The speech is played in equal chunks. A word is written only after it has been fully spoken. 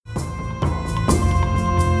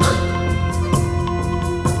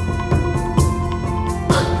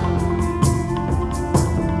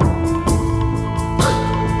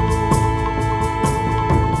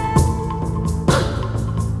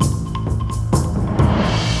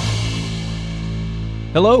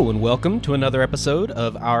Hello and welcome to another episode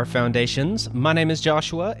of Our Foundations. My name is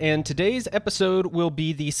Joshua, and today's episode will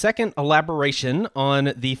be the second elaboration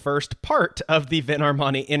on the first part of the Vin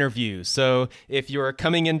Armani interview. So if you're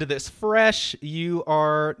coming into this fresh, you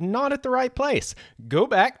are not at the right place. Go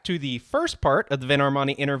back to the first part of the Vin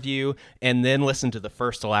Armani interview and then listen to the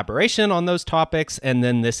first elaboration on those topics, and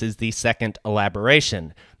then this is the second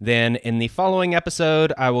elaboration. Then in the following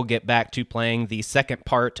episode, I will get back to playing the second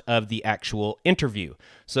part of the actual interview.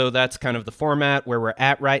 So that's kind of the format where we're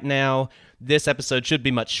at right now. This episode should be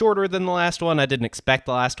much shorter than the last one. I didn't expect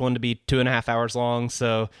the last one to be 2.5 hours long,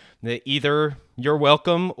 so either you're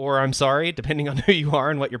welcome or I'm sorry, depending on who you are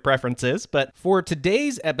and what your preference is. But for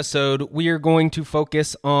today's episode, we are going to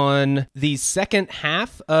focus on the second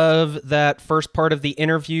half of that first part of the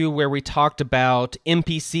interview where we talked about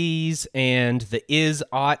NPCs and the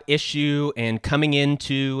is-ought issue and coming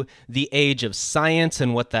into the age of science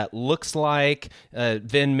and what that looks like.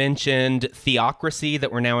 Vin mentioned theocracy,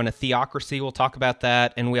 that we're now in a theocracy. We'll talk about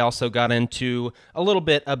that. And we also got into a little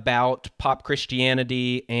bit about pop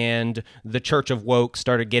Christianity and the Church of Woke,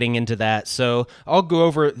 started getting into that. So I'll go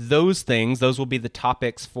over those things. Those will be the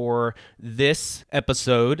topics for this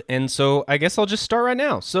episode. And so I guess I'll just start right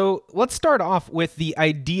now. So let's start off with the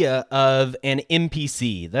idea of an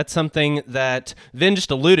NPC. That's something that Vin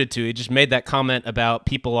just alluded to. He just made that comment about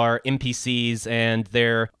people are NPCs and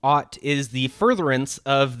their ought is the furtherance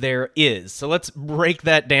of their is. So let's break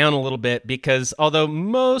that down a little bit, because although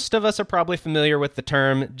most of us are probably familiar with the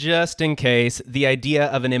term, just in case, the idea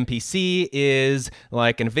of an NPC is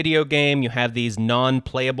like in a video game, you have these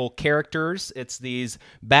non-playable characters. It's these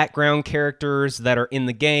background characters that are in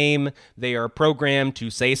the game. They are programmed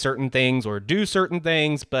to say certain things or do certain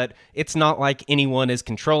things, but it's not like anyone is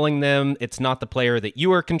controlling them. It's not the player that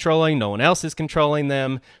you are controlling. No one else is controlling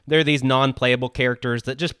them. They're these non-playable characters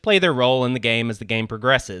that just play their role in the game as the game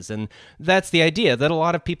progresses. And that's the idea, that a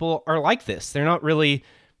lot of people are like this. They're not really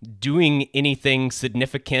doing anything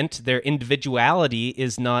significant. Their individuality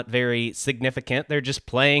is not very significant. They're just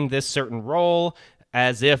playing this certain role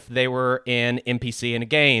as if they were an NPC in a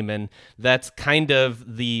game. And that's kind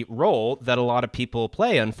of the role that a lot of people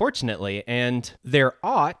play, unfortunately. And their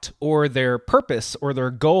ought, or their purpose, or their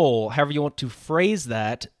goal, however you want to phrase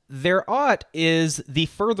that, their ought is the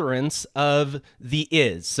furtherance of the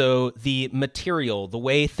is. So the material, the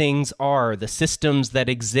way things are, the systems that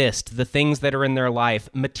exist, the things that are in their life,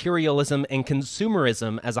 materialism and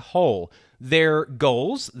consumerism as a whole. Their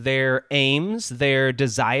goals, their aims, their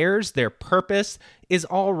desires, their purpose is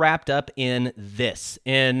all wrapped up in this,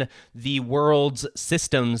 in the world's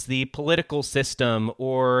systems, the political system,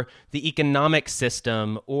 or the economic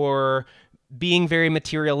system, or being very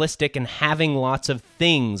materialistic and having lots of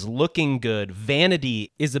things, looking good.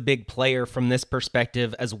 Vanity is a big player from this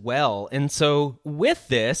perspective as well. And so with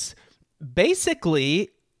this, basically,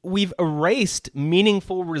 we've erased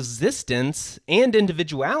meaningful resistance and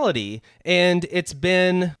individuality, and it's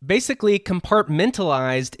been basically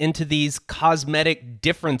compartmentalized into these cosmetic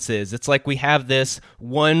differences. It's like we have this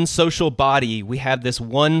one social body, we have this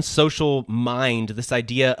one social mind, this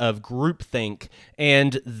idea of groupthink,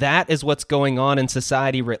 and that is what's going on in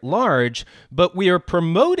society writ large, but we are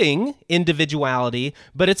promoting individuality,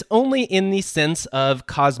 but it's only in the sense of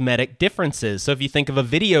cosmetic differences. So if you think of a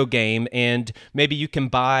video game and maybe you can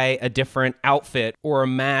buy a different outfit or a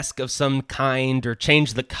mask of some kind, or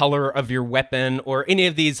change the color of your weapon, or any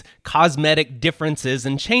of these cosmetic differences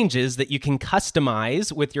and changes that you can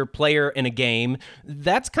customize with your player in a game,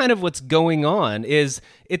 that's kind of what's going on. It's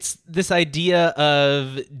this idea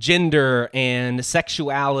of gender and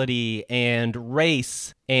sexuality and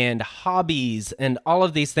race and hobbies and all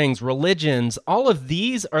of these things, religions, all of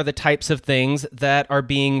these are the types of things that are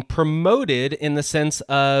being promoted in the sense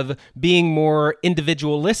of being more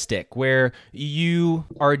individualistic, where you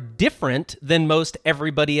are different than most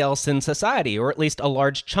everybody else in society, or at least a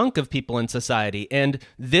large chunk of people in society. And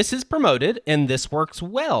this is promoted and this works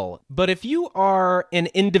well. But if you are an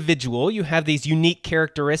individual, you have these unique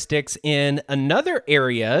characteristics in another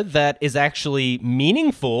area that is actually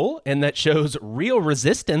meaningful and that shows real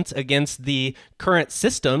resistance against the current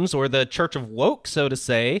systems, or the Church of Woke, so to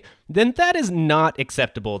say, then that is not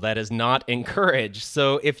acceptable. That is not encouraged.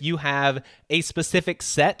 So if you have a specific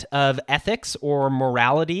set of ethics or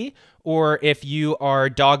morality, or if you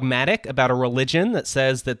are dogmatic about a religion that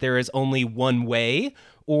says that there is only one way,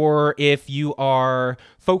 or if you are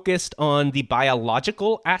focused on the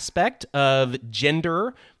biological aspect of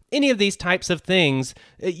gender, any of these types of things,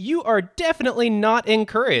 you are definitely not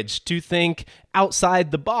encouraged to think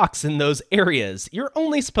outside the box in those areas. You're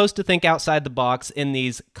only supposed to think outside the box in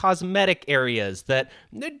these cosmetic areas that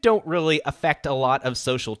don't really affect a lot of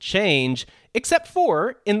social change, except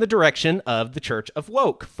for in the direction of the Church of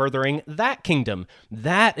Woke, furthering that kingdom.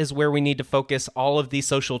 That is where we need to focus all of the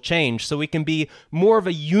social change so we can be more of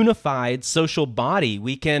a unified social body.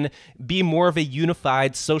 We can be more of a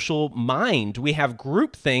unified social mind. We have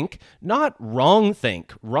groupthink, not wrongthink.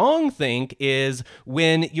 Wrongthink is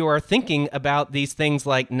when you are thinking about these things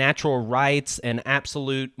like natural rights and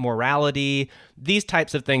absolute morality, these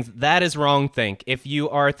types of things. That is wrongthink. If you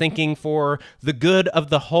are thinking for the good of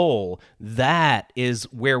the whole, that is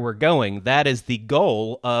where we're going. That is the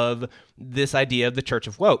goal of this idea of the Church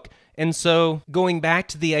of Woke. And so going back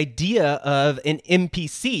to the idea of an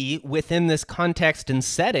NPC within this context and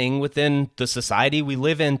setting, within the society we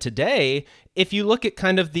live in today, if you look at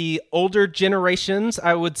kind of the older generations,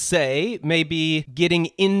 I would say maybe getting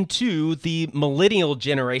into the millennial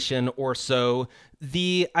generation or so,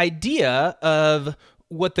 the idea of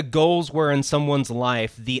what the goals were in someone's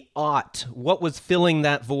life, the ought, what was filling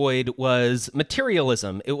that void was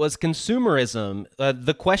materialism. It was consumerism.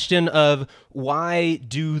 The question of why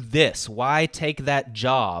do this? Why take that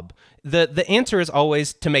job? The answer is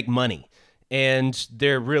always to make money. And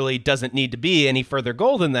there really doesn't need to be any further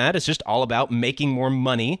goal than that. It's just all about making more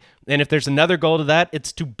money. And if there's another goal to that,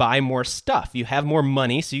 it's to buy more stuff. You have more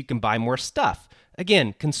money so you can buy more stuff.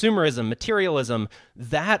 Again, consumerism, materialism,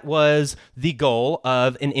 that was the goal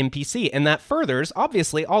of an NPC. And that furthers,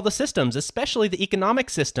 obviously, all the systems, especially the economic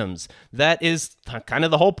systems. That is kind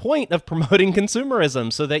of the whole point of promoting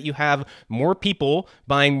consumerism, so that you have more people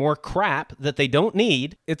buying more crap that they don't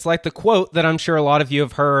need. It's like the quote that I'm sure a lot of you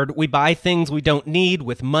have heard, we buy things we don't need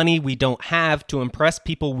with money we don't have to impress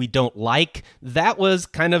people we don't like. That was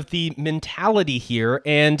kind of the mentality here,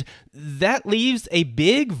 and that leaves a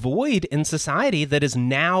big void in society that is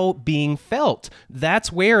now being felt.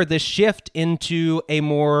 That's where the shift into a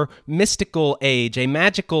more mystical age, a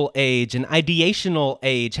magical age, an ideational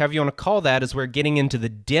age, however you want to call that, as we're getting into the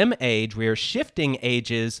dim age, we are shifting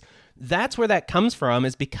ages. That's where that comes from,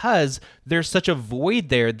 is because there's such a void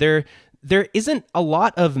there. There isn't a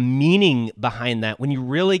lot of meaning behind that. When you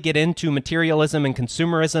really get into materialism and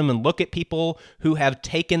consumerism and look at people who have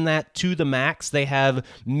taken that to the max, they have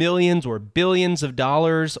millions or billions of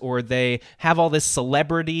dollars, or they have all this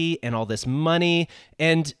celebrity and all this money,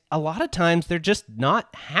 and a lot of times they're just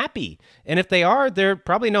not happy. And if they are, they're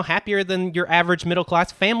probably no happier than your average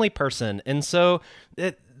middle-class family person. And so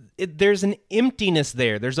there's an emptiness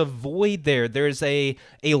there. There's a void there. There's a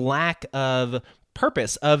lack of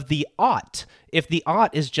purpose of the ought. If the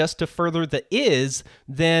ought is just to further the is,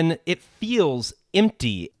 then it feels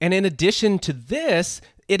empty. And in addition to this,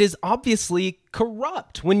 it is obviously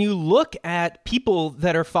corrupt. When you look at people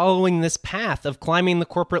that are following this path of climbing the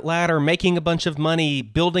corporate ladder, making a bunch of money,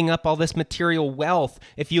 building up all this material wealth,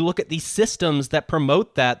 if you look at these systems that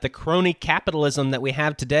promote that, the crony capitalism that we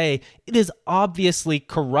have today, it is obviously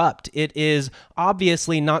corrupt. It is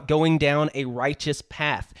obviously not going down a righteous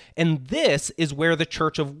path. And this is where the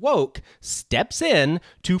Church of Woke steps in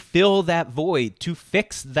to fill that void, to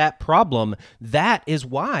fix that problem. That is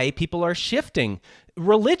why people are shifting.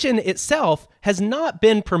 Religion itself has not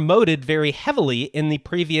been promoted very heavily in the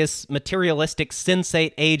previous materialistic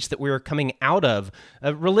sensate age that we were coming out of.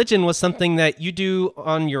 Religion was something that you do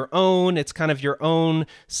on your own. It's kind of your own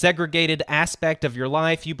segregated aspect of your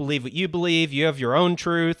life. You believe what you believe. You have your own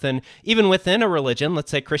truth. And even within a religion,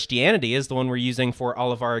 let's say Christianity is the one we're using for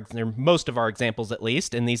all of our, or most of our examples at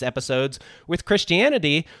least, in these episodes. With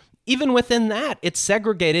Christianity, even within that, it's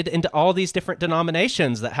segregated into all these different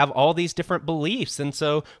denominations that have all these different beliefs. And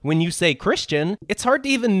so when you say Christian, it's hard to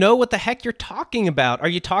even know what the heck you're talking about. Are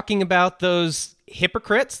you talking about those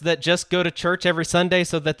hypocrites that just go to church every Sunday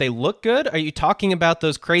so that they look good? Are you talking about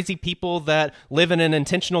those crazy people that live in an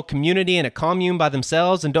intentional community in a commune by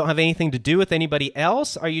themselves and don't have anything to do with anybody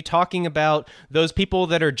else? Are you talking about those people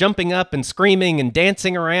that are jumping up and screaming and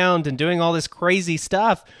dancing around and doing all this crazy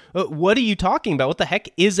stuff? What are you talking about? What the heck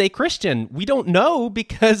is a Christian? We don't know,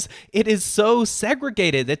 because it is so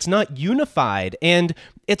segregated. It's not unified, and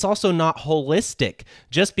it's also not holistic.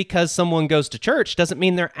 Just because someone goes to church doesn't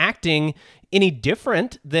mean they're acting any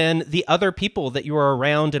different than the other people that you are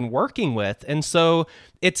around and working with. And so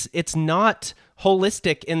it's not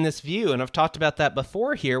holistic in this view. And I've talked about that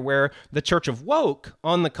before here, where the Church of Woke,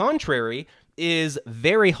 on the contrary, is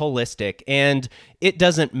very holistic, and it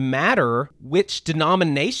doesn't matter which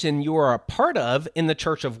denomination you are a part of in the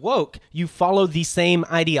Church of Woke. You follow the same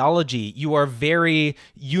ideology. You are very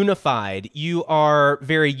unified. You are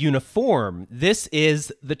very uniform. This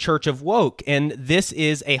is the Church of Woke, and this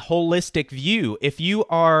is a holistic view. If you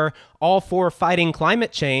are all for fighting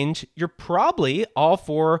climate change, you're probably all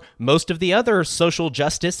for most of the other social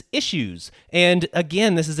justice issues. And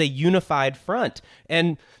again, this is a unified front.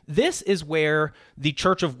 And this is where the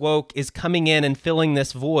Church of Woke is coming in and filling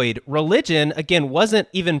this void. Religion, again, wasn't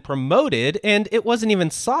even promoted, and it wasn't even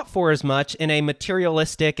sought for as much in a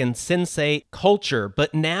materialistic and sensate culture.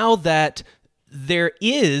 But now that there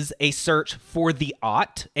is a search for the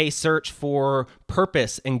ought, a search for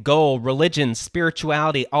purpose and goal, religion,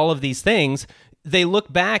 spirituality, all of these things, they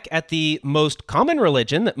look back at the most common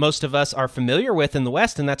religion that most of us are familiar with in the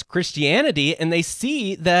West, and that's Christianity, and they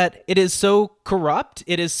see that it is so corrupt,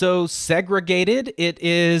 it is so segregated, it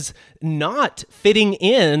is not fitting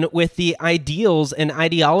in with the ideals and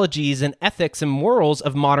ideologies and ethics and morals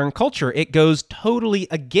of modern culture. It goes totally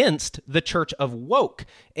against the Church of Woke.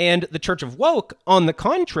 And the Church of Woke, on the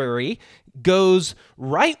contrary, goes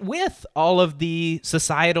right with all of the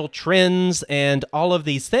societal trends and all of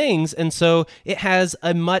these things. And so it has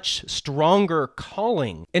a much stronger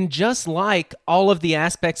calling. And just like all of the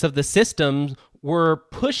aspects of the system were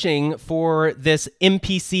pushing for this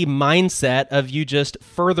MPC mindset of you just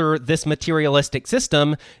further this materialistic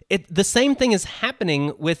system, the same thing is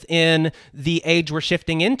happening within the age we're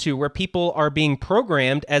shifting into, where people are being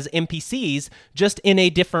programmed as NPCs just in a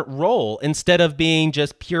different role. Instead of being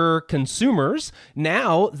just pure consumers,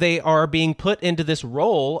 now they are being put into this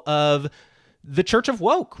role of the Church of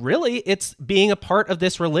Woke. Really, it's being a part of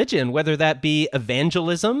this religion, whether that be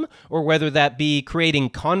evangelism or whether that be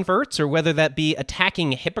creating converts or whether that be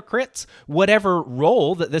attacking hypocrites, whatever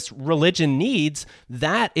role that this religion needs,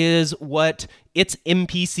 that is what its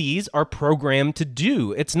NPCs are programmed to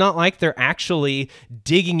do. It's not like they're actually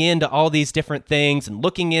digging into all these different things and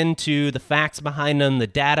looking into the facts behind them, the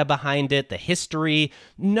data behind it, the history.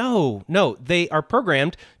 No, they are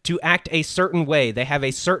programmed to act a certain way. They have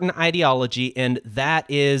a certain ideology, and that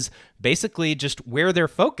is basically just where they're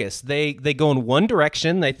focused. They go in one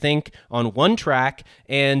direction, they think on one track,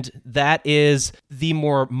 and that is the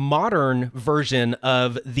more modern version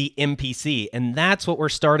of the NPC. And that's what we're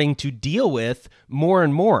starting to deal with more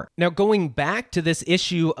and more. Now, going back to this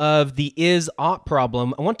issue of the is-ought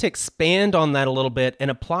problem, I want to expand on that a little bit and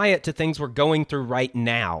apply it to things we're going through right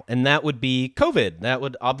now. And that would be COVID. That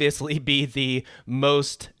would obviously be the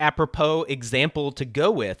most apropos example to go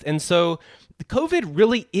with. And so COVID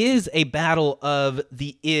really is a battle of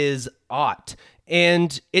the is-ought.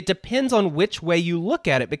 And it depends on which way you look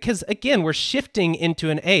at it, because again, we're shifting into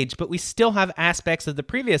an age, but we still have aspects of the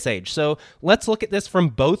previous age. So let's look at this from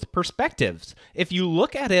both perspectives. If you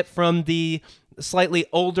look at it from the slightly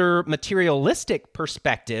older materialistic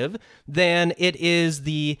perspective, then it is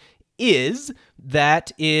the is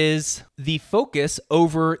that is the focus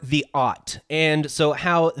over the ought. And so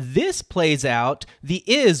how this plays out, the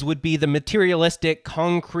is would be the materialistic,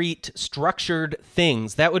 concrete, structured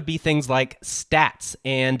things. That would be things like stats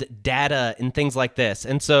and data and things like this.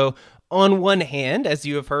 And so on one hand, as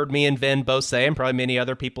you have heard me and Vin both say, and probably many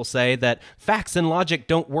other people say, that facts and logic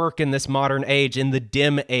don't work in this modern age, in the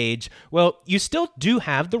dim age. Well, you still do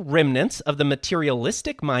have the remnants of the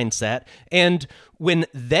materialistic mindset, and when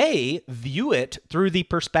they view it through the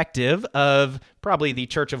perspective of probably the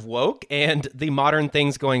Church of Woke and the modern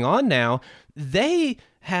things going on now, they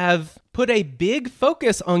have put a big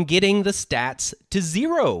focus on getting the stats to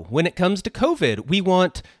zero when it comes to COVID. We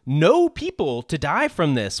want no people to die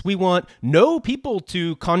from this. We want no people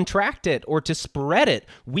to contract it or to spread it.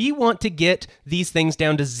 We want to get these things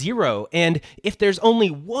down to zero. And if there's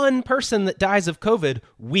only one person that dies of COVID,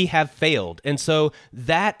 we have failed. And so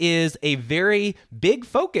that is a very big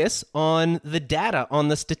focus on the data, on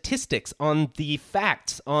the statistics, on the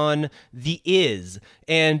facts, on the is.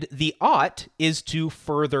 And the ought is to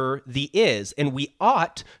further the is. And we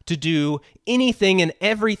ought to do anything and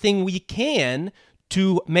everything we can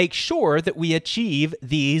to make sure that we achieve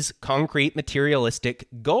these concrete materialistic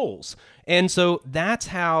goals. And so that's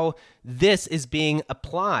how this is being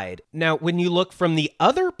applied. Now, when you look from the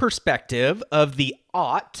other perspective of the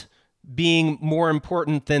ought being more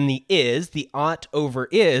important than the ought over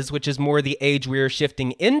is, which is more the age we're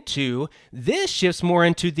shifting into, this shifts more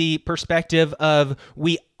into the perspective of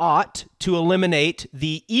we ought to eliminate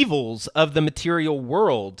the evils of the material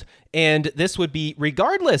world. And this would be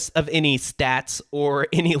regardless of any stats or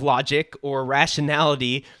any logic or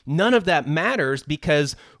rationality. None of that matters,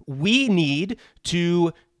 because we need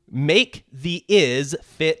to make the is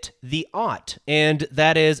fit the ought. And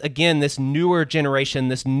that is, again, this newer generation,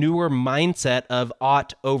 this newer mindset of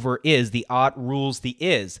ought over is. The ought rules the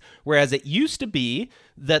is. Whereas it used to be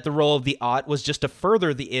that the role of the ought was just to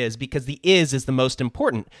further the is because the is the most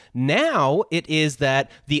important. Now it is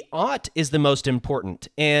that the ought is the most important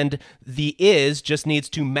and the is just needs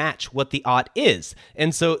to match what the ought is.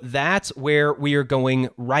 And so that's where we are going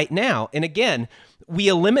right now. And again, we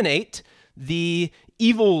eliminate the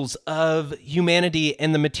evils of humanity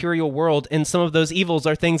and the material world. And some of those evils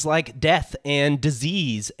are things like death and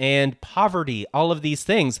disease and poverty, all of these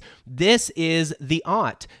things. This is the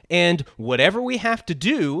ought. And whatever we have to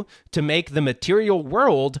do to make the material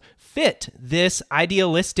world fit this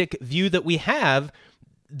idealistic view that we have,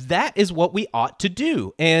 that is what we ought to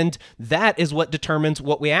do. And that is what determines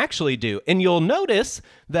what we actually do. And you'll notice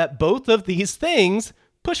that both of these things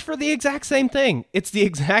push for the exact same thing. It's the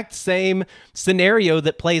exact same scenario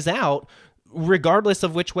that plays out regardless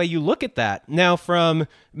of which way you look at that. Now, from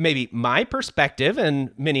maybe my perspective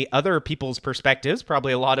and many other people's perspectives,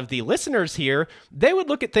 probably a lot of the listeners here, they would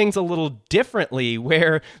look at things a little differently,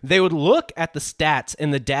 where they would look at the stats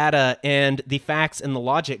and the data and the facts and the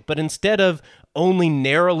logic, but instead of only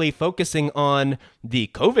narrowly focusing on the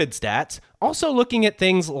COVID stats, also looking at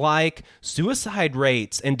things like suicide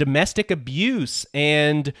rates and domestic abuse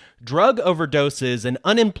and drug overdoses and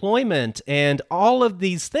unemployment and all of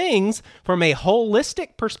these things from a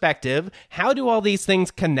holistic perspective. How do all these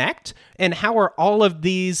things connect? And how are all of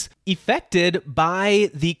these affected by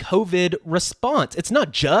the COVID response? It's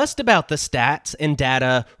not just about the stats and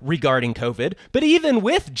data regarding COVID, but even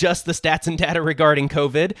with just the stats and data regarding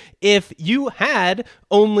COVID, if you had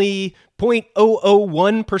only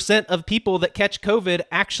 0.001% of people that catch COVID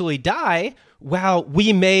actually die, while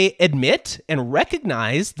we may admit and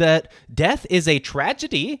recognize that death is a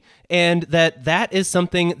tragedy and that is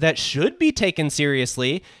something that should be taken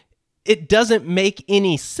seriously, it doesn't make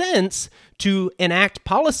any sense to enact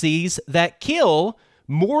policies that kill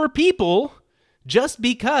more people just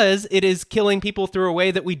because it is killing people through a way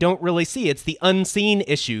that we don't really see. It's the unseen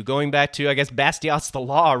issue, going back to, I guess, Bastiat's the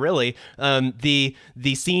law, really, the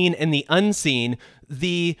seen and the unseen.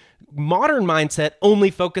 The modern mindset only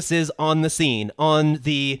focuses on the seen, on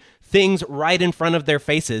the things right in front of their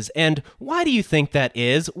faces. And why do you think that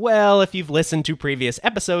is? Well, if you've listened to previous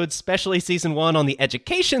episodes, especially season 1 on the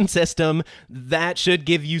education system, that should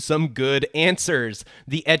give you some good answers.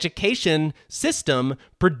 The education system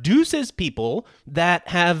produces people that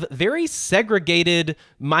have very segregated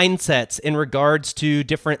mindsets in regards to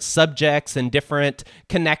different subjects and different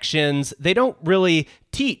connections. They don't really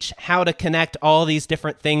teach how to connect all these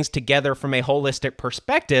different things together from a holistic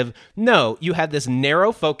perspective. No, you have this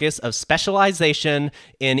narrow focus of specialization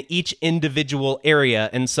in each individual area.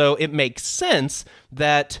 And so it makes sense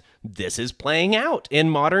that this is playing out in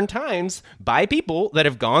modern times by people that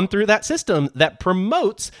have gone through that system that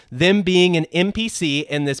promotes them being an NPC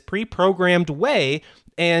in this pre-programmed way.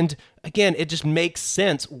 And again, it just makes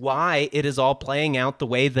sense why it is all playing out the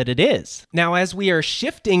way that it is. Now, as we are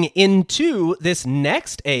shifting into this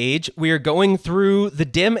next age, we are going through the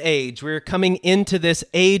dim age. We're coming into this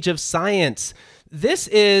age of science. This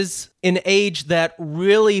is an age that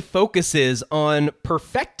really focuses on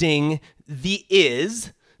perfecting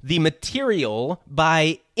the material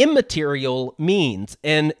by immaterial means,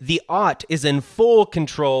 and the ought is in full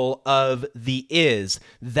control of the is.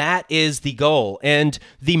 That is the goal. And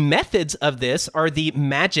the methods of this are the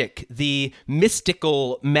magic, the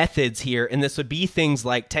mystical methods here, and this would be things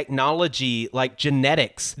like technology, like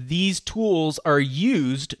genetics. These tools are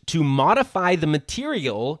used to modify the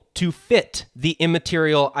material to fit the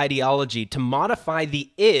immaterial ideology, to modify the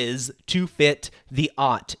is to fit the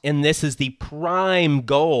ought. And this is the prime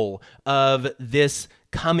goal of this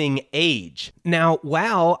coming age. Now,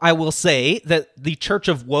 while I will say that the Church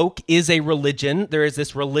of Woke is a religion, there is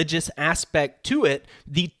this religious aspect to it,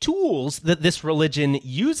 the tools that this religion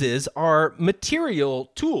uses are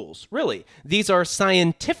material tools, really. These are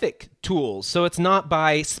scientific tools. So it's not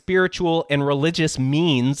by spiritual and religious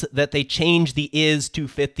means that they change the is to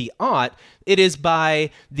fit the ought. It is by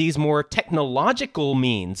these more technological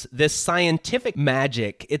means, this scientific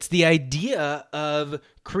magic. It's the idea of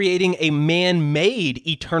creating a man-made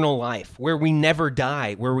eternal life where we never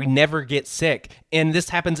die, where we never get sick. And this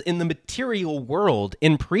happens in the material world.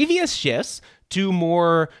 In previous shifts to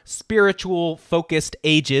more spiritual focused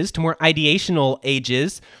ages, to more ideational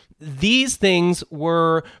ages, these things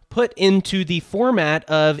were put into the format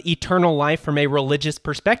of eternal life from a religious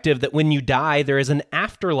perspective, that when you die, there is an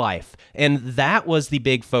afterlife. And that was the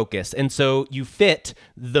big focus. And so you fit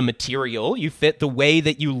the material, you fit the way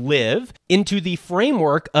that you live into the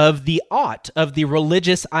framework of the ought, of the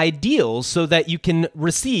religious ideals, so that you can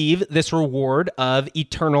receive this reward of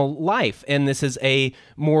eternal life. And this is a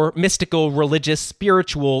more mystical, religious,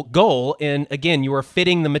 spiritual goal. And again, you are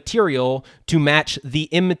fitting the material to match the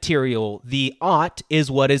immaterial. The ought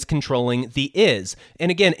is what is controlling the is.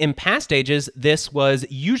 And again, in past ages, this was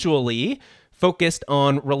usually focused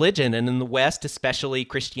on religion, and in the West, especially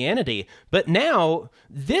Christianity. But now,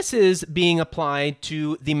 this is being applied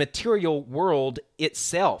to the material world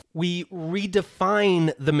itself. We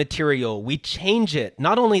redefine the material, we change it.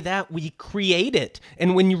 Not only that, we create it.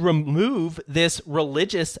 And when you remove this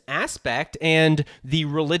religious aspect and the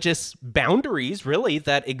religious boundaries, really,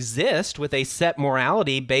 that exist with a set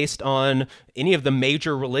morality based on any of the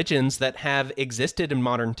major religions that have existed in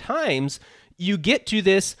modern times, you get to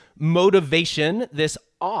this motivation, this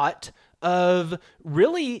ought of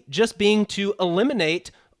really just being to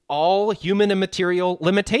eliminate all human and material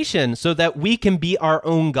limitation so that we can be our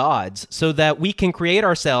own gods, so that we can create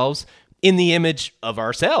ourselves in the image of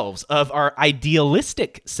ourselves, of our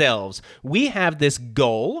idealistic selves. We have this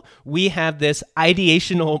goal, we have this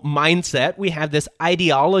ideational mindset, we have this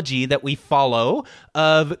ideology that we follow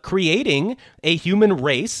of creating a human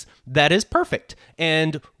race that is perfect.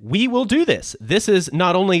 And we will do this. This is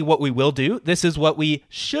not only what we will do, this is what we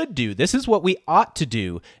should do. This is what we ought to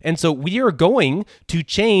do. And so we are going to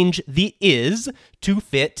change the is to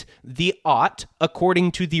fit the ought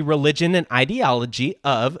according to the religion and ideology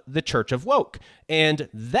of the Church of Woke. And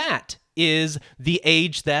that is the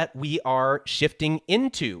age that we are shifting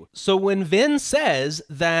into. So when Venn says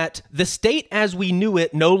that the state as we knew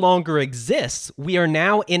it no longer exists, we are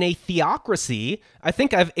now in a theocracy, I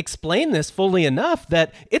think I've explained this fully enough,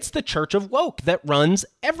 that it's the Church of Woke that runs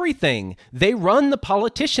everything. They run the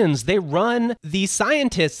politicians, they run the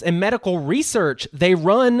scientists and medical research, they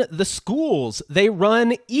run the schools, they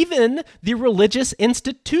run even the religious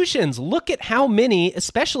institutions. Look at how many,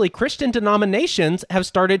 especially Christian denominations, have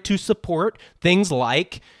started to support things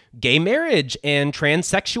like gay marriage and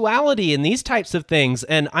transsexuality and these types of things.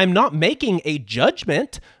 And I'm not making a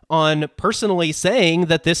judgment on personally saying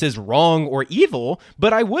that this is wrong or evil,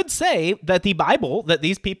 but I would say that the Bible that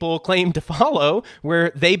these people claim to follow,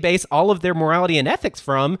 where they base all of their morality and ethics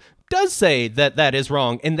from, does say that that is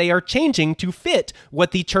wrong, and they are changing to fit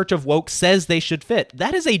what the Church of Woke says they should fit.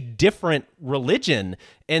 That is a different religion,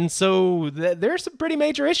 and so there's some pretty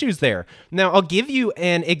major issues there. Now, I'll give you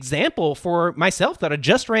an example for myself that I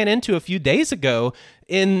just ran into a few days ago.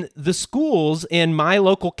 In the schools in my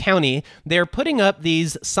local county, they're putting up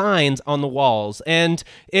these signs on the walls, and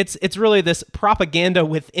it's really this propaganda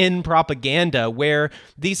within propaganda, where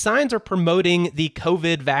these signs are promoting the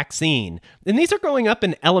COVID vaccine. And these are going up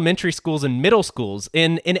in elementary schools and middle schools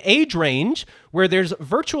in an age range where there's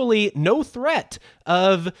virtually no threat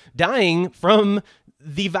of dying from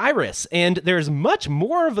the virus, and there's much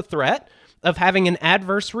more of a threat of having an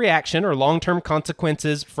adverse reaction or long-term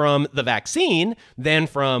consequences from the vaccine than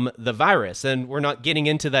from the virus. And we're not getting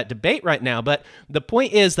into that debate right now, but the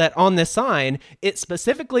point is that on this sign, it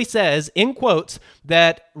specifically says, in quotes,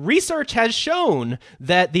 that research has shown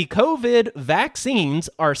that the COVID vaccines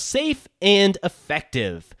are safe and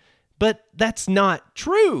effective. But that's not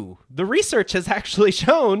true. The research has actually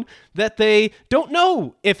shown that they don't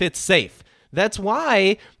know if it's safe. That's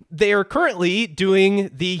why they are currently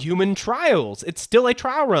doing the human trials. It's still a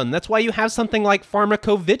trial run. That's why you have something like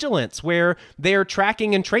pharmacovigilance, where they are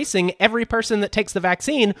tracking and tracing every person that takes the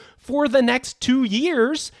vaccine for the next 2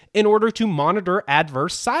 years in order to monitor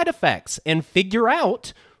adverse side effects and figure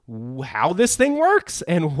out how this thing works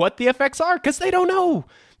and what the effects are, because they don't know.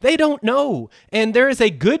 They don't know. And there is a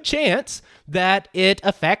good chance that it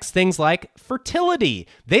affects things like fertility.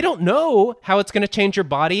 They don't know how it's going to change your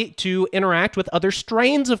body to interact with other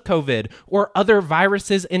strains of COVID or other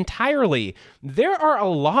viruses entirely. There are a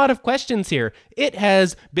lot of questions here. It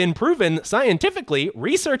has been proven scientifically,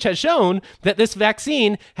 research has shown that this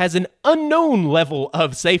vaccine has an unknown level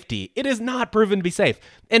of safety. It is not proven to be safe.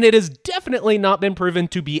 And it has definitely not been proven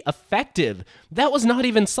to be effective. That was not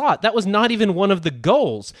even sought. That was not even one of the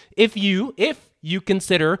goals. If you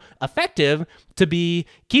consider effective to be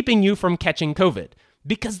keeping you from catching COVID,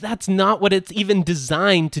 because that's not what it's even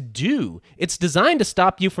designed to do. It's designed to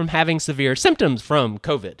stop you from having severe symptoms from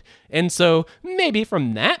COVID. And so maybe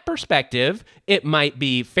from that perspective, it might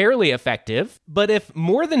be fairly effective. But if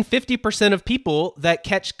more than 50% of people that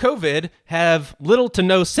catch COVID have little to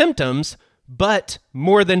no symptoms, but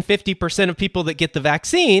more than 50% of people that get the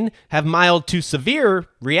vaccine have mild to severe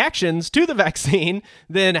reactions to the vaccine,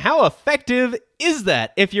 then how effective is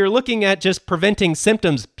that? If you're looking at just preventing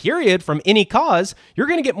symptoms, period, from any cause, you're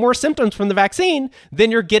going to get more symptoms from the vaccine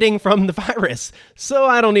than you're getting from the virus. So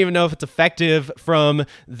I don't even know if it's effective from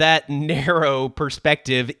that narrow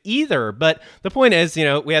perspective either. But the point is,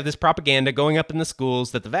 we have this propaganda going up in the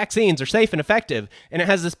schools that the vaccines are safe and effective. And it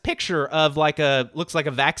has this picture of looks like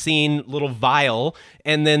a vaccine little vial.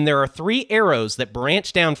 And then there are 3 arrows that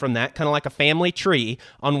branch down from that, kind of like a family tree.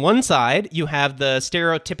 On one side, you have the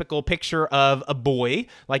stereotypical picture of a boy,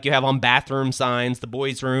 like you have on bathroom signs, the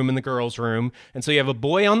boys' room and the girls' room. And so you have a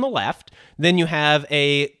boy on the left. Then you have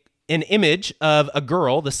an image of a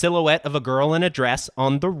girl, the silhouette of a girl in a dress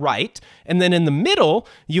on the right. And then in the middle,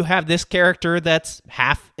 you have this character that's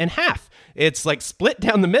half and half. It's like split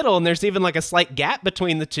down the middle, and there's even like a slight gap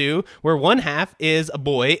between the two where one half is a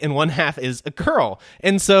boy and one half is a girl.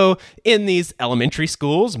 And so in these elementary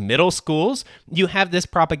schools, middle schools, you have this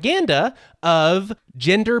propaganda of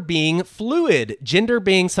gender being fluid, gender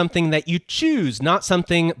being something that you choose, not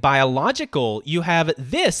something biological. You have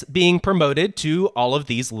this being promoted to all of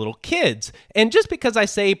these little kids. And just because I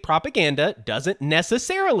say propaganda doesn't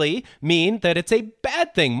necessarily mean that it's a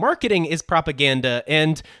bad thing. Marketing is propaganda,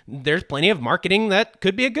 and there's plenty of marketing that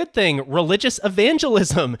could be a good thing. Religious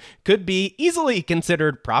evangelism could be easily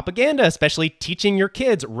considered propaganda, especially teaching your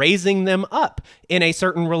kids, raising them up in a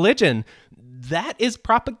certain religion. That is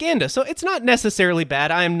propaganda. So it's not necessarily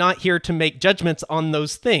bad. I am not here to make judgments on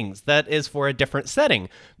those things. That is for a different setting.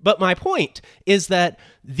 But my point is that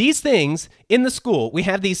these things in the school, we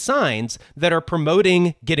have these signs that are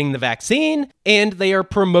promoting getting the vaccine, and they are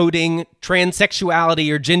promoting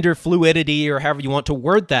transsexuality or gender fluidity or however you want to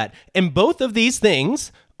word that. And both of these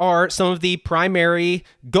things are some of the primary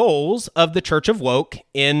goals of the Church of Woke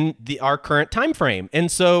in our current time frame. And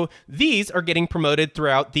so these are getting promoted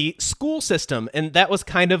throughout the school system. And that was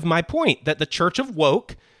kind of my point, that the Church of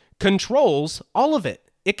Woke controls all of it.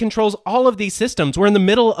 It controls all of these systems. We're in the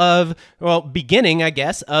middle of, beginning, I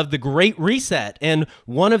guess, of the Great Reset. And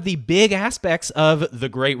one of the big aspects of the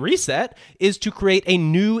Great Reset is to create a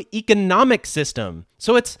new economic system.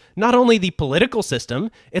 So it's not only the political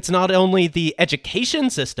system, it's not only the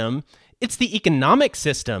education system, it's the economic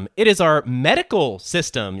system. It is our medical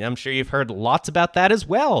system. I'm sure you've heard lots about that as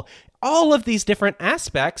well. All of these different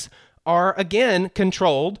aspects are, again,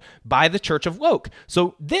 controlled by the Church of Woke.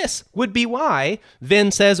 So this would be why Venn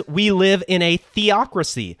says we live in a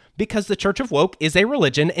theocracy, because the Church of Woke is a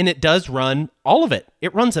religion and it does run all of it.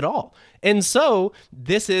 It runs it all. And so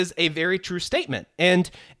this is a very true statement. And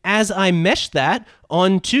as I mesh that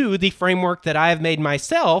onto the framework that I have made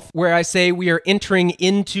myself, where I say we are entering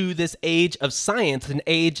into this age of science, an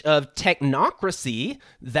age of technocracy,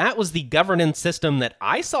 that was the governance system that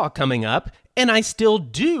I saw coming up. And I still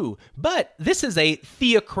do. But this is a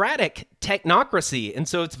theocratic technocracy. And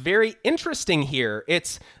so it's very interesting here.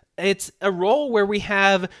 It's a role where we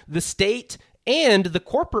have the state and the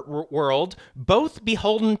corporate world both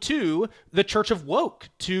beholden to the Church of Woke,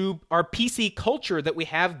 to our PC culture that we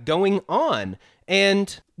have going on.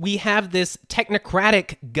 And we have this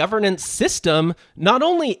technocratic governance system not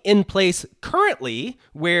only in place currently,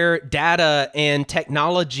 where data and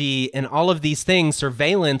technology and all of these things,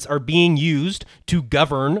 surveillance, are being used to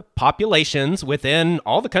govern populations within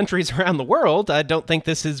all the countries around the world. I don't think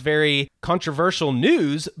this is very controversial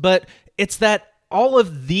news, but it's that all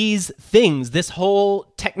of these things, this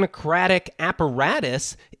whole technocratic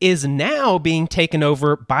apparatus, is now being taken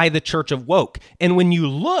over by the Church of Woke. And when you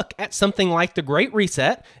look at something like the Great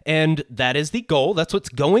Reset, and that is the goal, that's what's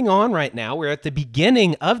going on right now, we're at the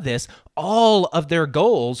beginning of this, all of their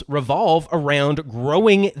goals revolve around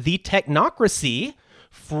growing the technocracy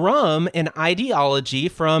from an ideology,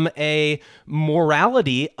 from a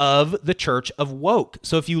morality of the Church of Woke.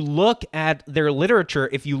 So if you look at their literature,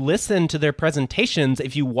 if you listen to their presentations,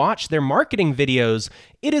 if you watch their marketing videos,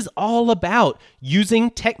 it is all about using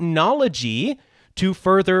technology to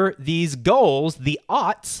further these goals, the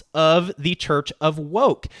oughts of the Church of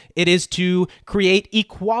Woke. It is to create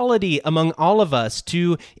equality among all of us,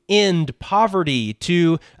 to end poverty,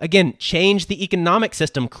 to, again, change the economic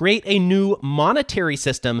system, create a new monetary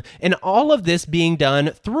system, and all of this being done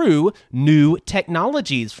through new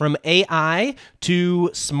technologies, from AI to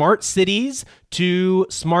smart cities, to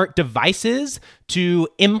smart devices, to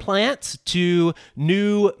implants, to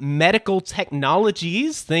new medical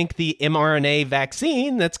technologies. Think the mRNA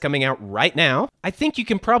vaccine that's coming out right now. I think you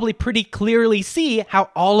can probably pretty clearly see how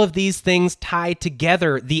all of these things tie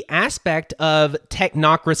together. The aspect of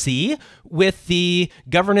technocracy with the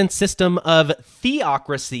governance system of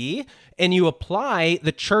theocracy, and you apply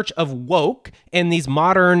the Church of Woke and these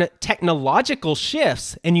modern technological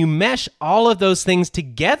shifts, and you mesh all of those things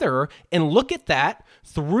together and look at that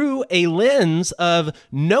through a lens of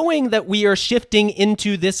knowing that we are shifting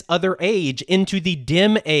into this other age, into the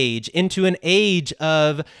dim age, into an age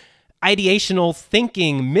of ideational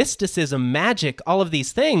thinking, mysticism, magic, all of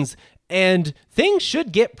these things. And things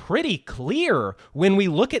should get pretty clear when we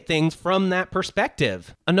look at things from that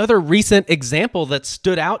perspective. Another recent example that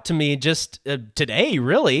stood out to me just today,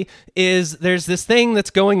 really, is there's this thing that's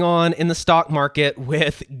going on in the stock market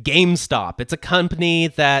with GameStop. It's a company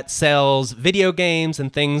that sells video games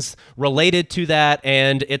and things related to that,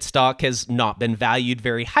 and its stock has not been valued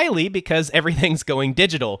very highly because everything's going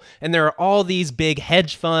digital. And there are all these big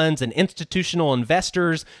hedge funds and institutional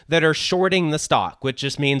investors that are shorting the stock, which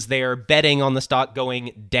just means they are betting on the stock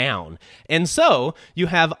going down. And so you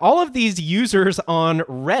have all of these users on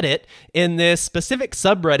Reddit in this specific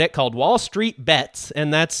subreddit called Wall Street Bets,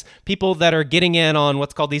 and that's people that are getting in on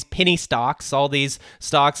what's called these penny stocks, all these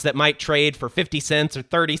stocks that might trade for 50 cents or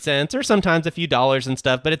 30 cents or sometimes a few dollars and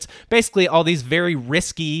stuff, but it's basically all these very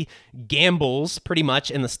risky gambles pretty much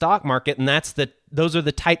in the stock market, and those are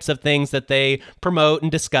the types of things that they promote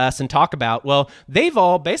and discuss and talk about. Well, they've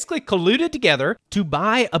all basically colluded together to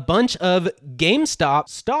buy a bunch of GameStop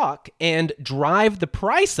stock and drive the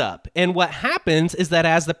price up. And what happens is that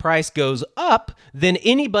as the price goes up, then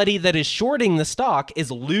anybody that is shorting the stock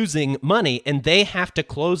is losing money and they have to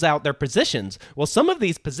close out their positions. Well, some of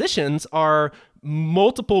these positions are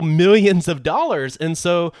multiple millions of dollars. And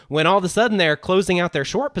so when all of a sudden they're closing out their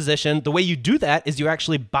short position, the way you do that is you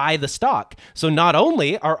actually buy the stock. So not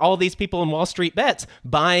only are all these people in Wall Street Bets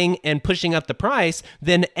buying and pushing up the price,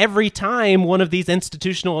 then every time one of these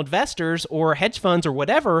institutional investors or hedge funds or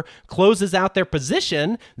whatever closes out their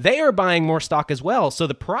position, they are buying more stock as well. So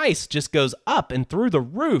the price just goes up and through the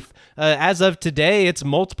roof. As of today, it's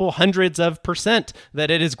multiple hundreds of percent that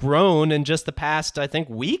it has grown in just the past, I think,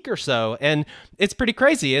 week or so. And it's pretty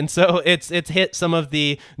crazy. And so it's hit some of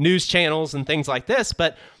the news channels and things like this.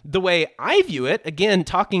 But the way I view it, again,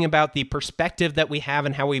 talking about the perspective that we have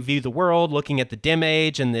and how we view the world, looking at the dim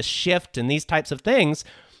age and this shift and these types of things,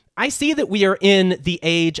 I see that we are in the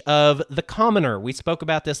age of the commoner. We spoke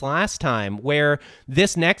about this last time, where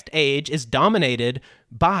this next age is dominated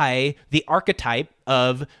by the archetype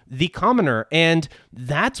of the commoner. And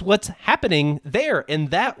that's what's happening there. And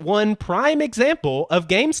that one prime example of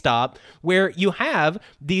GameStop, where you have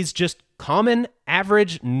these just common,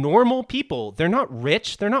 average, normal people. They're not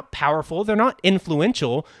rich, they're not powerful, they're not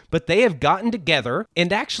influential, but they have gotten together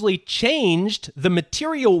and actually changed the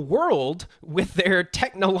material world with their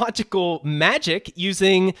technological magic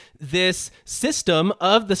using this system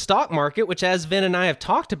of the stock market, which, as Vin and I have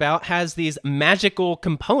talked about, has these magical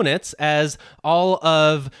components, as all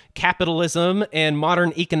of capitalism and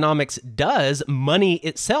modern economics does. Money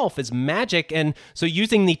itself is magic. And so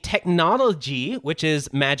using the technology, which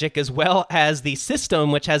is magic, as well as the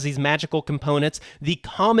system, which has these magical components, the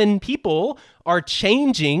common people are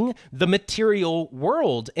changing the material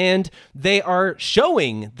world. And they are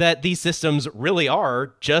showing that these systems really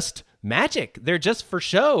are just magic. They're just for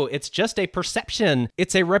show. It's just a perception.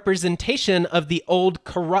 It's a representation of the old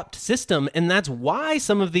corrupt system. And that's why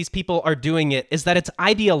some of these people are doing it, is that it's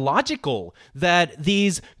ideological, that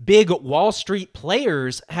these big Wall Street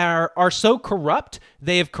players are so corrupt.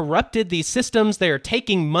 They have corrupted these systems. They are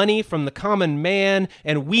taking money from the common man,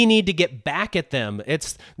 and we need to get back at them.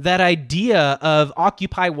 It's that idea of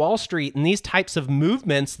Occupy Wall Street and these types of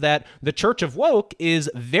movements that the Church of Woke is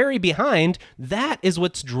very behind. That is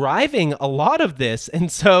what's driving a lot of this. And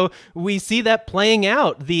so we see that playing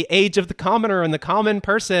out, the age of the commoner and the common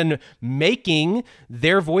person making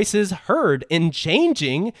their voices heard and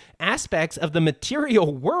changing aspects of the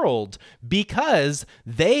material world because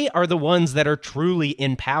they are the ones that are truly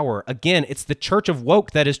in power. Again, it's the Church of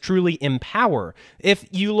Woke that is truly in power. If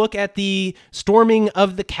you look at the storming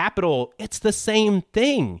of the Capitol, it's the same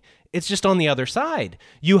thing. It's just on the other side.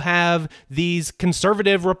 You have these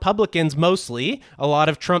conservative Republicans, mostly, a lot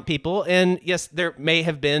of Trump people. And yes, there may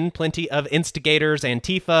have been plenty of instigators,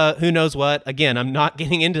 Antifa, who knows what. Again, I'm not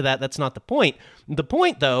getting into that. That's not the point. The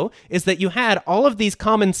point, though, is that you had all of these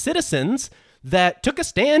common citizens that took a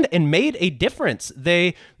stand and made a difference.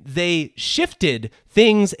 They shifted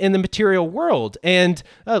things in the material world. And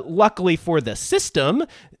luckily for the system,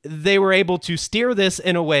 they were able to steer this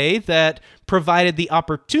in a way that provided the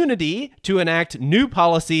opportunity to enact new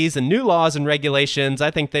policies and new laws and regulations.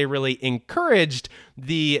 I think they really encouraged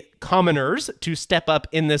the commoners to step up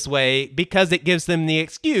in this way because it gives them the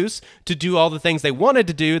excuse to do all the things they wanted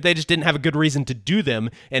to do. They just didn't have a good reason to do them.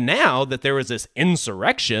 And now that there was this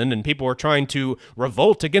insurrection and people were trying to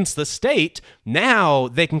revolt against the state, now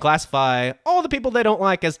they can classify all the people they don't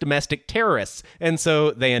like as domestic terrorists. And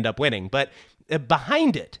so they end up winning. But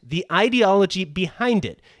behind it, the ideology behind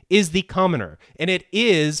it is the commoner. And it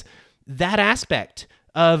is that aspect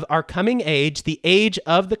of our coming age, the age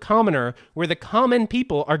of the commoner, where the common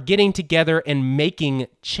people are getting together and making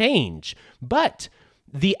change. But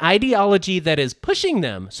the ideology that is pushing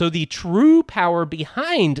them, so the true power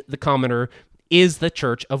behind the commoner, is the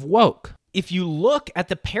Church of Woke. If you look at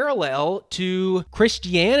the parallel to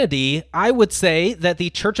Christianity, I would say that the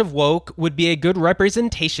Church of Woke would be a good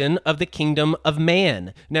representation of the kingdom of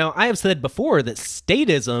man. Now, I have said before that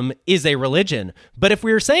statism is a religion, but if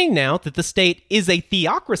we are saying now that the state is a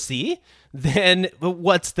theocracy, then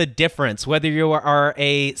what's the difference? Whether you are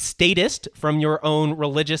a statist from your own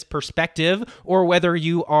religious perspective or whether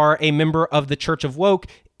you are a member of the Church of Woke,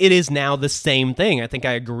 it is now the same thing. I think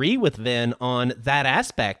I agree with Vin on that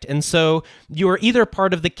aspect. And so you are either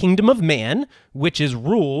part of the kingdom of man, which is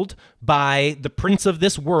ruled by the prince of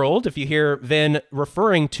this world. If you hear Vin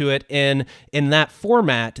referring to it in that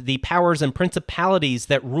format, the powers and principalities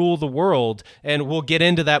that rule the world, and we'll get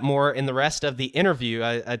into that more in the rest of the interview.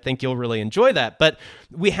 I think you'll really enjoy that. But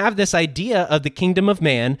we have this idea of the kingdom of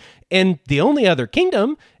man, and the only other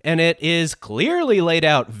kingdom, and it is clearly laid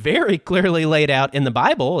out, very clearly laid out in the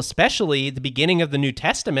Bible, especially the beginning of the New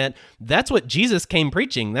Testament. That's what Jesus came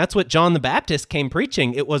preaching. That's what John the Baptist came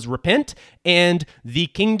preaching. It was repent and the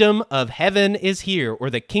kingdom of heaven is here, or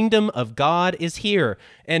the kingdom of God is here.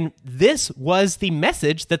 And this was the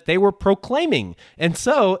message that they were proclaiming. And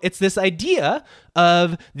so it's this idea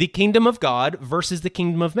of the kingdom of God versus the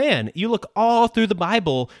kingdom of man. You look all through the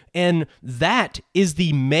Bible, and that is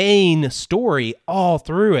the main story all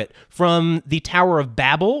through it. From the Tower of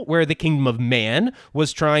Babel, where the kingdom of man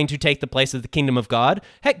was trying to take the place of the kingdom of God.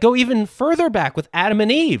 Heck, go even further back with Adam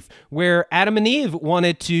and Eve, where Adam and Eve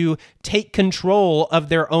wanted to take control of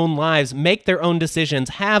their own lives, make their own decisions,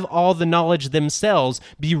 have all the knowledge themselves,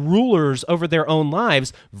 be rulers over their own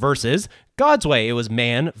lives, versus God's way. It was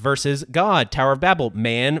man versus God. Tower of Babel,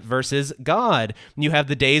 man versus God. You have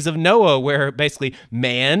the days of Noah, where basically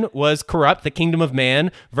man was corrupt, the kingdom of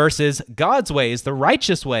man, versus God's ways, the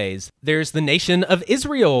righteous ways. There's the nation of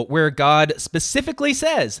Israel, where God specifically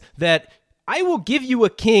says that I will give you a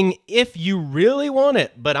king if you really want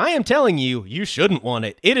it, but I am telling you, you shouldn't want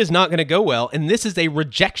it. It is not going to go well, and this is a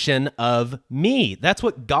rejection of me. That's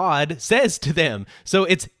what God says to them. So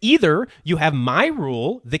it's either you have my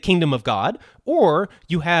rule, the kingdom of God, or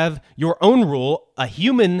you have your own rule, a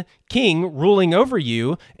human king ruling over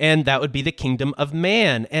you, and that would be the kingdom of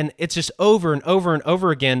man. And it's just over and over and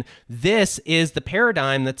over again. This is the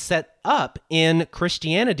paradigm that's set up in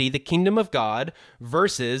Christianity, the kingdom of God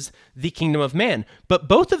versus the kingdom of man. But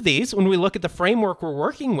both of these, when we look at the framework we're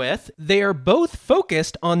working with, they are both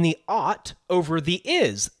focused on the ought over the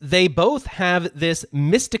is. They both have this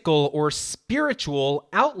mystical or spiritual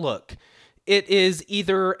outlook. It is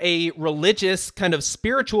either a religious kind of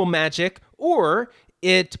spiritual magic, or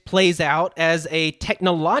it plays out as a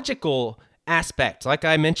technological aspect. Like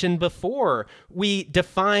I mentioned before, we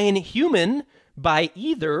define human by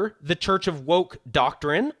either the Church of Woke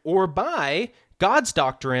doctrine or by God's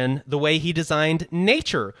doctrine, the way he designed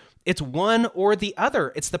nature. It's one or the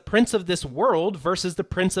other. It's the prince of this world versus the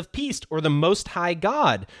prince of peace, or the most high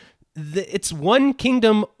God. It's one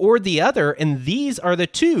kingdom or the other, and these are the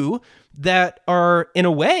two that are, in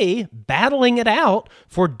a way, battling it out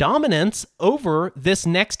for dominance over this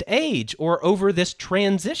next age or over this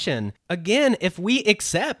transition. Again, if we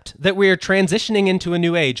accept that we are transitioning into a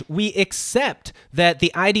new age, we accept that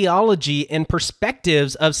the ideology and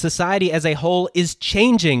perspectives of society as a whole is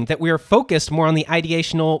changing, that we are focused more on the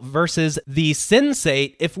ideational versus the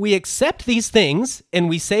sensate. If we accept these things and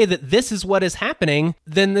we say that this is what is happening,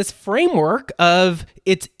 then this framework of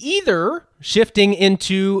it's either shifting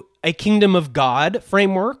into a kingdom of God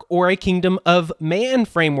framework or a kingdom of man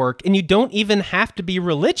framework. And you don't even have to be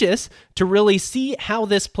religious to really see how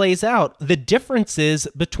this plays out, the differences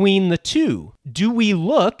between the two. Do we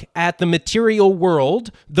look at the material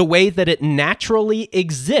world the way that it naturally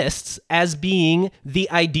exists as being the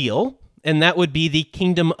ideal? And that would be the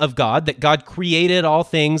kingdom of God, that God created all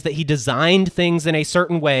things, that he designed things in a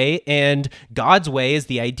certain way, and God's way is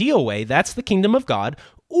the ideal way. That's the kingdom of God.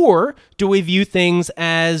 Or do we view things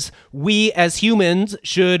as we as humans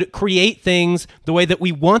should create things the way that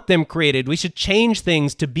we want them created? We should change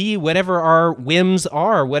things to be whatever our whims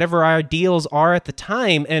are, whatever our ideals are at the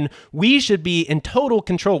time, and we should be in total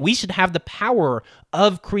control. We should have the power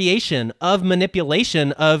of creation, of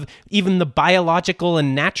manipulation, of even the biological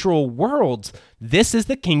and natural worlds. This is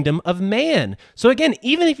the kingdom of man. So again,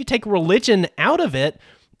 even if you take religion out of it,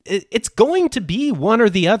 it's going to be one or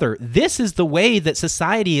the other. This is the way that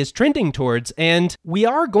society is trending towards, and we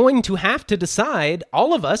are going to have to decide,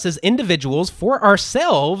 all of us as individuals, for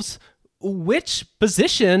ourselves, which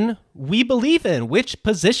position we believe in, which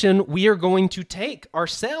position we are going to take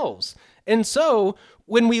ourselves. And so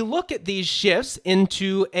when we look at these shifts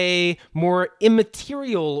into a more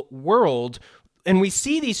immaterial world, and we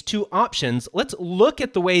see these two options, let's look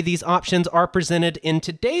at the way these options are presented in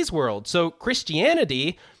today's world. So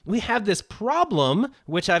Christianity, we have this problem,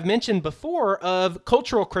 which I've mentioned before, of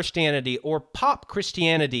cultural Christianity or pop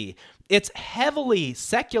Christianity. It's heavily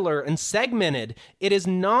secular and segmented. It is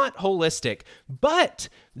not holistic, but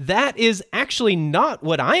that is actually not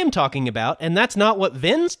what I am talking about, and that's not what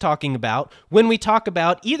Ven's talking about when we talk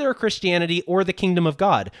about either Christianity or the kingdom of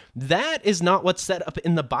God. That is not what's set up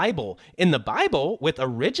in the Bible. In the Bible, with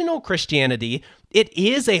original Christianity, it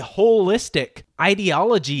is a holistic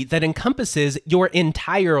ideology that encompasses your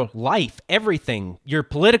entire life, everything, your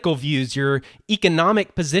political views, your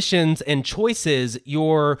economic positions and choices,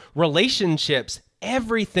 your relationships,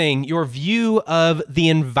 everything, your view of the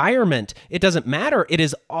environment. It doesn't matter. It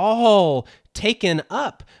is all taken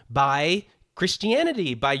up by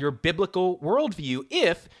Christianity, by your biblical worldview,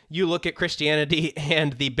 if you look at Christianity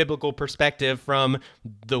and the biblical perspective from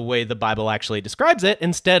the way the Bible actually describes it,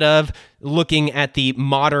 instead of looking at the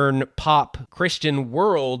modern pop Christian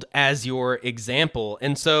world as your example.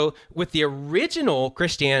 And so with the original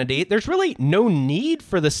Christianity, there's really no need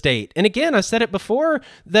for the state. And again, I said it before,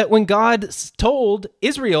 that when God told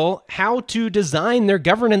Israel how to design their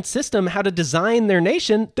governance system, how to design their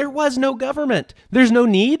nation, there was no government. There's no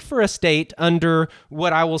need for a state under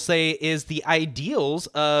what I will say is the ideals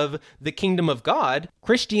of the kingdom of God.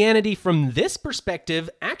 Christianity from this perspective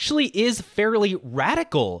actually is fairly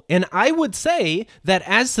radical. And I would say that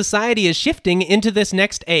as society is shifting into this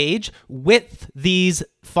next age with these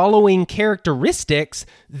following characteristics,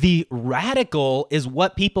 the radical is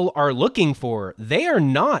what people are looking for. They are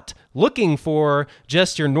not looking for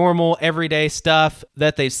just your normal everyday stuff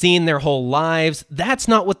that they've seen their whole lives. That's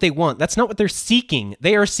not what they want. That's not what they're seeking.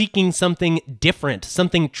 They are seeking something different,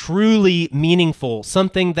 something truly meaningful,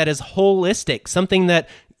 something that is holistic, something that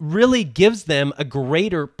really gives them a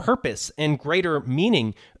greater purpose and greater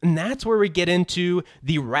meaning. And that's where we get into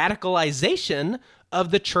the radicalization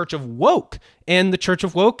of the Church of Woke. And the Church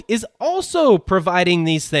of Woke is also providing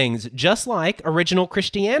these things, just like original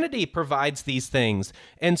Christianity provides these things.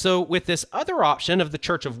 And so with this other option of the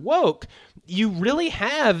Church of Woke, you really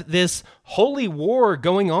have this holy war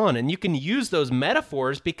going on. And you can use those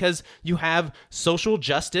metaphors because you have social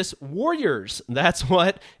justice warriors. That's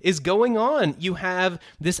what is going on. You have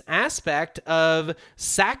this aspect of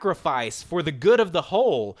sacrifice for the good of the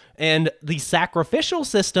whole. And the sacrificial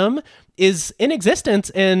system is in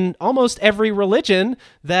existence in almost every religion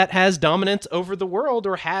that has dominance over the world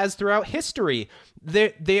or has throughout history.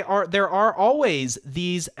 There are always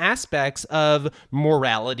these aspects of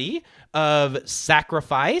morality, of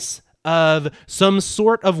sacrifice, of some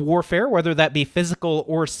sort of warfare, whether that be physical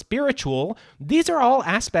or spiritual. These are all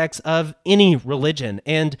aspects of any religion,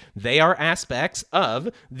 and they are aspects of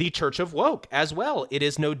the Church of Woke as well. It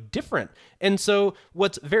is no different. And so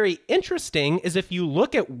what's very interesting is if you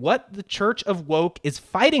look at what the Church of Woke is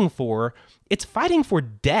fighting for, it's fighting for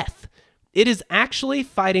death. It is actually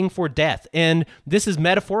fighting for death. And this is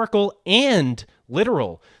metaphorical and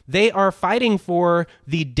literal. They are fighting for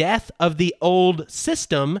the death of the old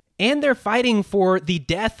system, and they're fighting for the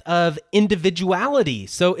death of individuality.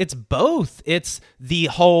 So it's both. It's the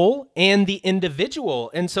whole and the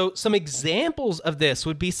individual. And so some examples of this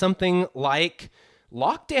would be something like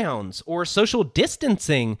lockdowns or social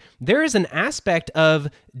distancing. There is an aspect of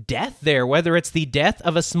death there, whether it's the death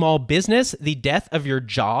of a small business, the death of your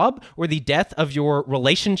job, or the death of your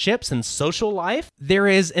relationships and social life. There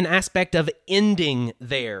is an aspect of ending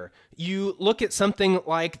there. You look at something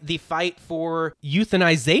like the fight for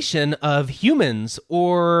euthanization of humans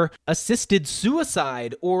or assisted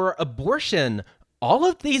suicide or abortion. All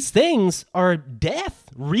of these things are death,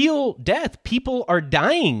 real death. People are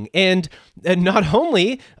dying. And not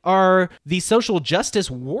only are the social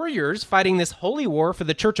justice warriors fighting this holy war for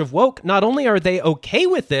the Church of Woke, not only are they okay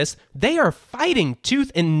with this, they are fighting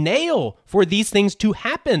tooth and nail for these things to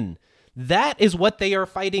happen. That is what they are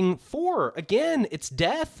fighting for. Again, it's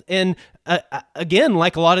death. And again,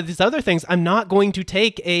 like a lot of these other things, I'm not going to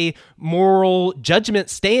take a moral judgment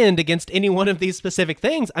stand against any one of these specific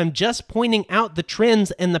things. I'm just pointing out the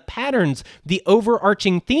trends and the patterns. The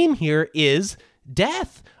overarching theme here is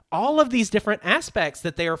death. All of these different aspects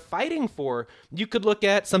that they are fighting for. You could look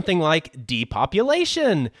at something like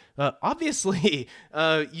depopulation. Obviously,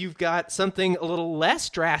 you've got something a little less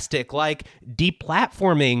drastic like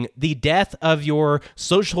deplatforming, the death of your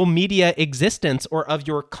social media existence or of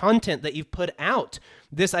your content that you've put out.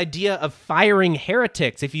 This idea of firing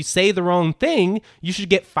heretics. If you say the wrong thing, you should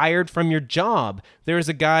get fired from your job. There was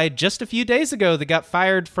a guy just a few days ago that got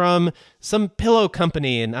fired from some pillow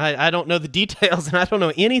company, and I don't know the details, and I don't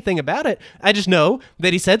know anything about it. I just know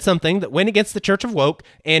that he said something that went against the Church of Woke,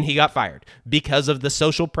 and he got fired because of the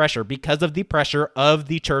social pressure, because of the pressure of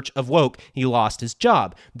the Church of Woke. He lost his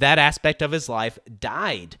job. That aspect of his life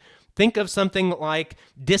died. Think of something like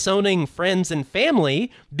disowning friends and family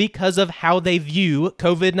because of how they view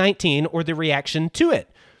COVID-19 or the reaction to it.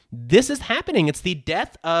 This is happening. It's the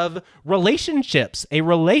death of relationships, a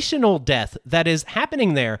relational death that is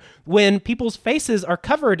happening there when people's faces are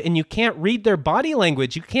covered and you can't read their body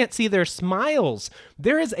language. You can't see their smiles.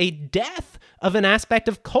 There is a death of an aspect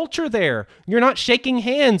of culture there. You're not shaking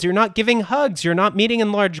hands. You're not giving hugs. You're not meeting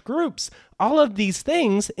in large groups. All of these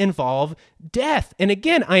things involve death. And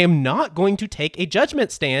again, I am not going to take a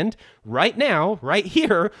judgment stand right now, right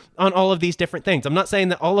here, on all of these different things. I'm not saying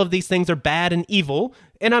that all of these things are bad and evil,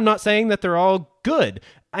 and I'm not saying that they're all good.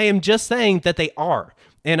 I am just saying that they are.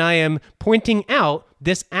 And I am pointing out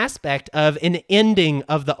this aspect of an ending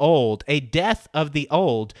of the old, a death of the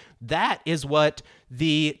old. That is what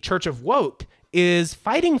the Church of Woke is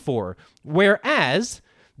fighting for. Whereas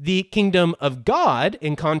the kingdom of God,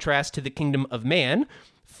 in contrast to the kingdom of man,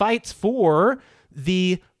 fights for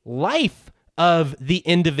the life of the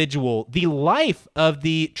individual, the life of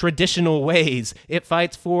the traditional ways. It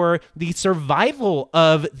fights for the survival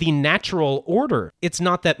of the natural order. It's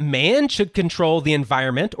not that man should control the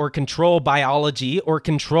environment or control biology or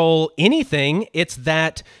control anything. It's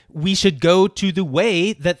that we should go to the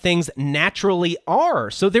way that things naturally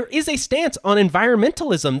are. So there is a stance on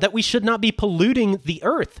environmentalism that we should not be polluting the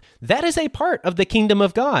earth. That is a part of the kingdom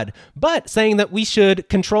of God. But saying that we should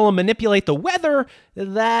control and manipulate the weather,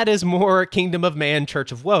 that is more kingdom of man,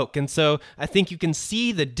 Church of Woke. And so I think you can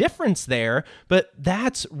see the difference there, but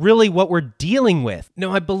that's really what we're dealing with.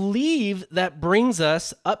 Now, I believe that brings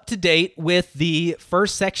us up to date with the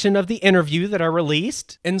first section of the interview that I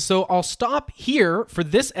released. And so I'll stop here for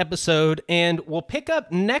this episode, and we'll pick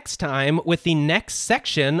up next time with the next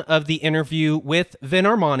section of the interview with Vin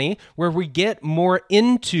Armani, where we get more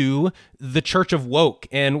into the Church of Woke,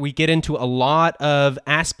 and we get into a lot of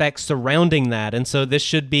aspects surrounding that. And so this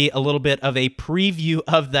should be a little bit of a preview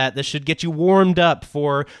of that. This should get you warmed up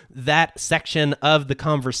for that section of the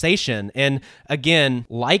conversation. And again,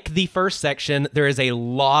 like the first section, there is a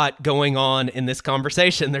lot going on in this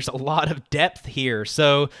conversation. There's a lot of depth here.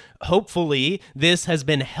 So hopefully this has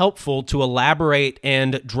been helpful to elaborate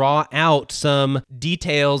and draw out some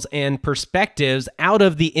details and perspectives out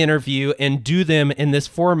of the interview and do them in this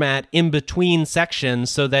format in between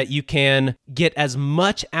sections so that you can get as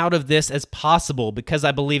much out of this as possible, because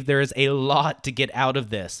I believe there is a lot to get out of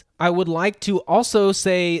this. I would like to also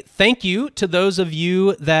say thank you to those of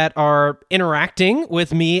you that are interacting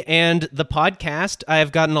with me and the podcast. I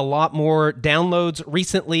have gotten a lot more downloads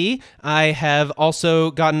recently. I have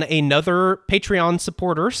also gotten another Patreon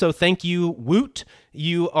supporter, so thank you, Woot.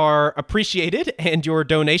 You are appreciated, and your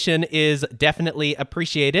donation is definitely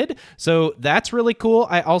appreciated. So that's really cool.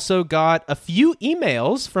 I also got a few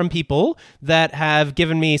emails from people that have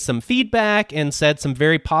given me some feedback and said some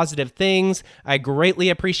very positive things. I greatly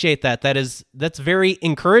appreciate that. That's very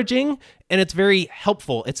encouraging, and it's very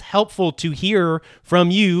helpful. It's helpful to hear from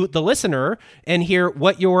you, the listener, and hear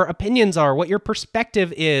what your opinions are, what your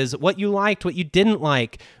perspective is, what you liked, what you didn't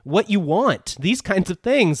like, what you want, these kinds of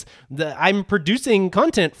things. I'm producing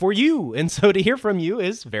content for you, and so to hear from you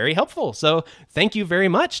is very helpful. So thank you very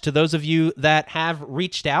much to those of you that have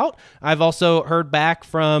reached out. I've also heard back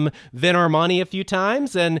from Vin Armani a few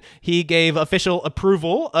times, and he gave official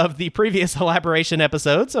approval of the previous elaboration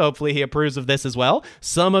episode, so hopefully he approves of this as well.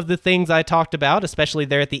 Some of the things I I talked about, especially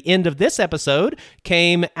there at the end of this episode,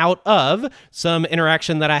 came out of some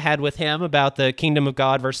interaction that I had with him about the kingdom of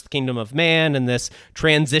God versus the kingdom of man and this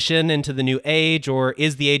transition into the new age, or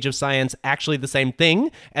is the age of science actually the same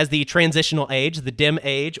thing as the transitional age, the dim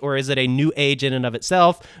age, or is it a new age in and of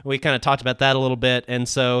itself? We kind of talked about that a little bit, and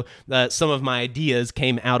so some of my ideas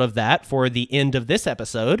came out of that for the end of this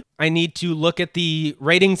episode. I need to look at the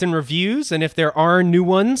ratings and reviews, and if there are new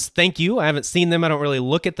ones, thank you. I haven't seen them. I don't really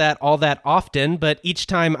look at that all that often, but each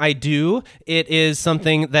time I do, it is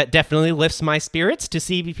something that definitely lifts my spirits to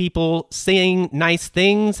see people saying nice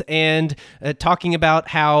things and talking about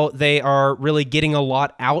how they are really getting a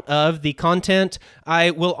lot out of the content.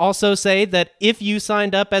 I will also say that if you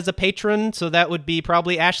signed up as a patron, so that would be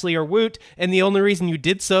probably Ashley or Woot, and the only reason you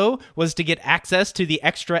did so was to get access to the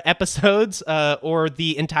extra episodes or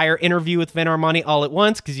the entire interview with Vin Armani all at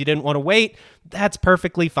once because you didn't want to wait, that's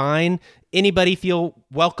perfectly fine. Anybody feel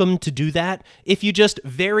welcome to do that. If you just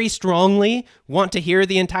very strongly want to hear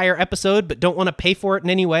the entire episode but don't want to pay for it in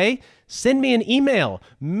any way, send me an email.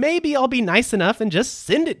 Maybe I'll be nice enough and just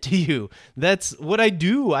send it to you. That's what I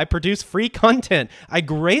do. I produce free content. I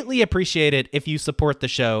greatly appreciate it if you support the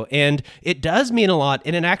show, and it does mean a lot,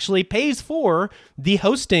 and it actually pays for the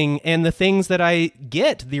hosting and the things that I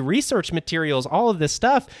get, the research materials, all of this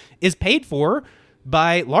stuff is paid for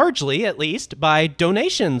by, largely at least, by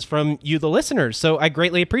donations from you, the listeners. So I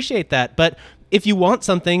greatly appreciate that. But if you want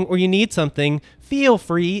something or you need something, feel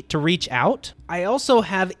free to reach out. I also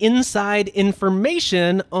have inside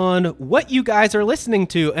information on what you guys are listening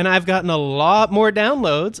to, and I've gotten a lot more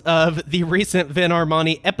downloads of the recent Vin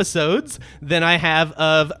Armani episodes than I have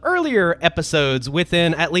of earlier episodes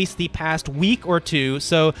within at least the past week or two.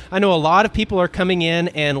 So I know a lot of people are coming in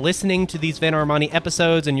and listening to these Vin Armani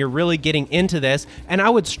episodes, and you're really getting into this, and I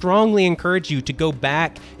would strongly encourage you to go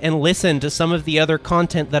back and listen to some of the other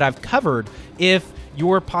content that I've covered. If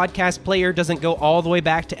your podcast player doesn't go all the way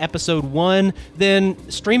back to episode 1, then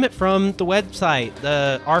stream it from the website,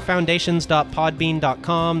 the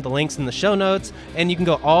ourfoundations.podbean.com. The link's in the show notes, and you can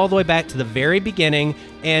go all the way back to the very beginning.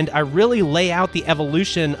 And I really lay out the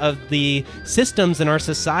evolution of the systems in our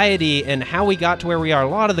society and how we got to where we are. A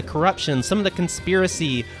lot of the corruption, some of the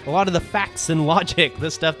conspiracy, a lot of the facts and logic,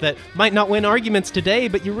 the stuff that might not win arguments today,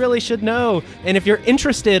 but you really should know. And if you're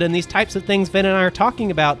interested in these types of things Vin and I are talking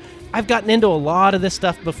about, I've gotten into a lot of this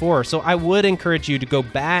stuff before, so I would encourage you to go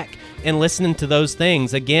back and listen to those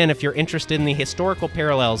things. Again, if you're interested in the historical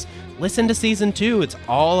parallels, listen to Season 2. It's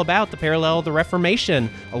all about the parallel of the Reformation.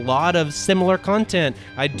 A lot of similar content.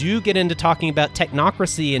 I do get into talking about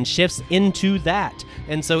technocracy and shifts into that.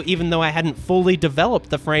 And so even though I hadn't fully developed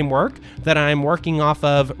the framework that I'm working off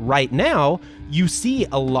of right now, you see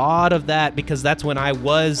a lot of that because that's when I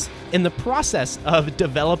was in the process of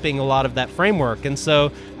developing a lot of that framework. And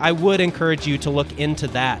so I would encourage you to look into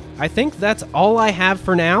that. I think that's all I have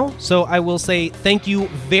for now. So I will say thank you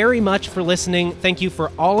very much for listening. Thank you for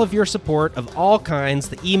all of your support of all kinds,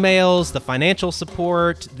 the emails, the financial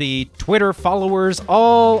support, the Twitter followers,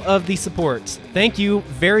 all of the supports. Thank you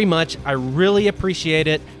very much. I really appreciate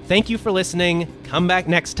it. Thank you for listening. Come back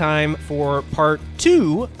next time for part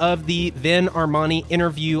 2 of the Vin Armani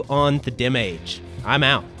interview on the Dim Age. I'm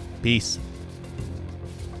out. Peace.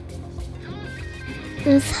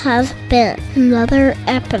 This has been another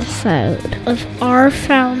episode of Our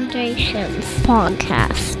Foundations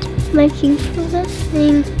podcast. Thank you for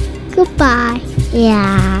listening. Goodbye.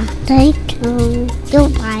 Yeah, thank you.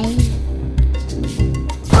 Goodbye.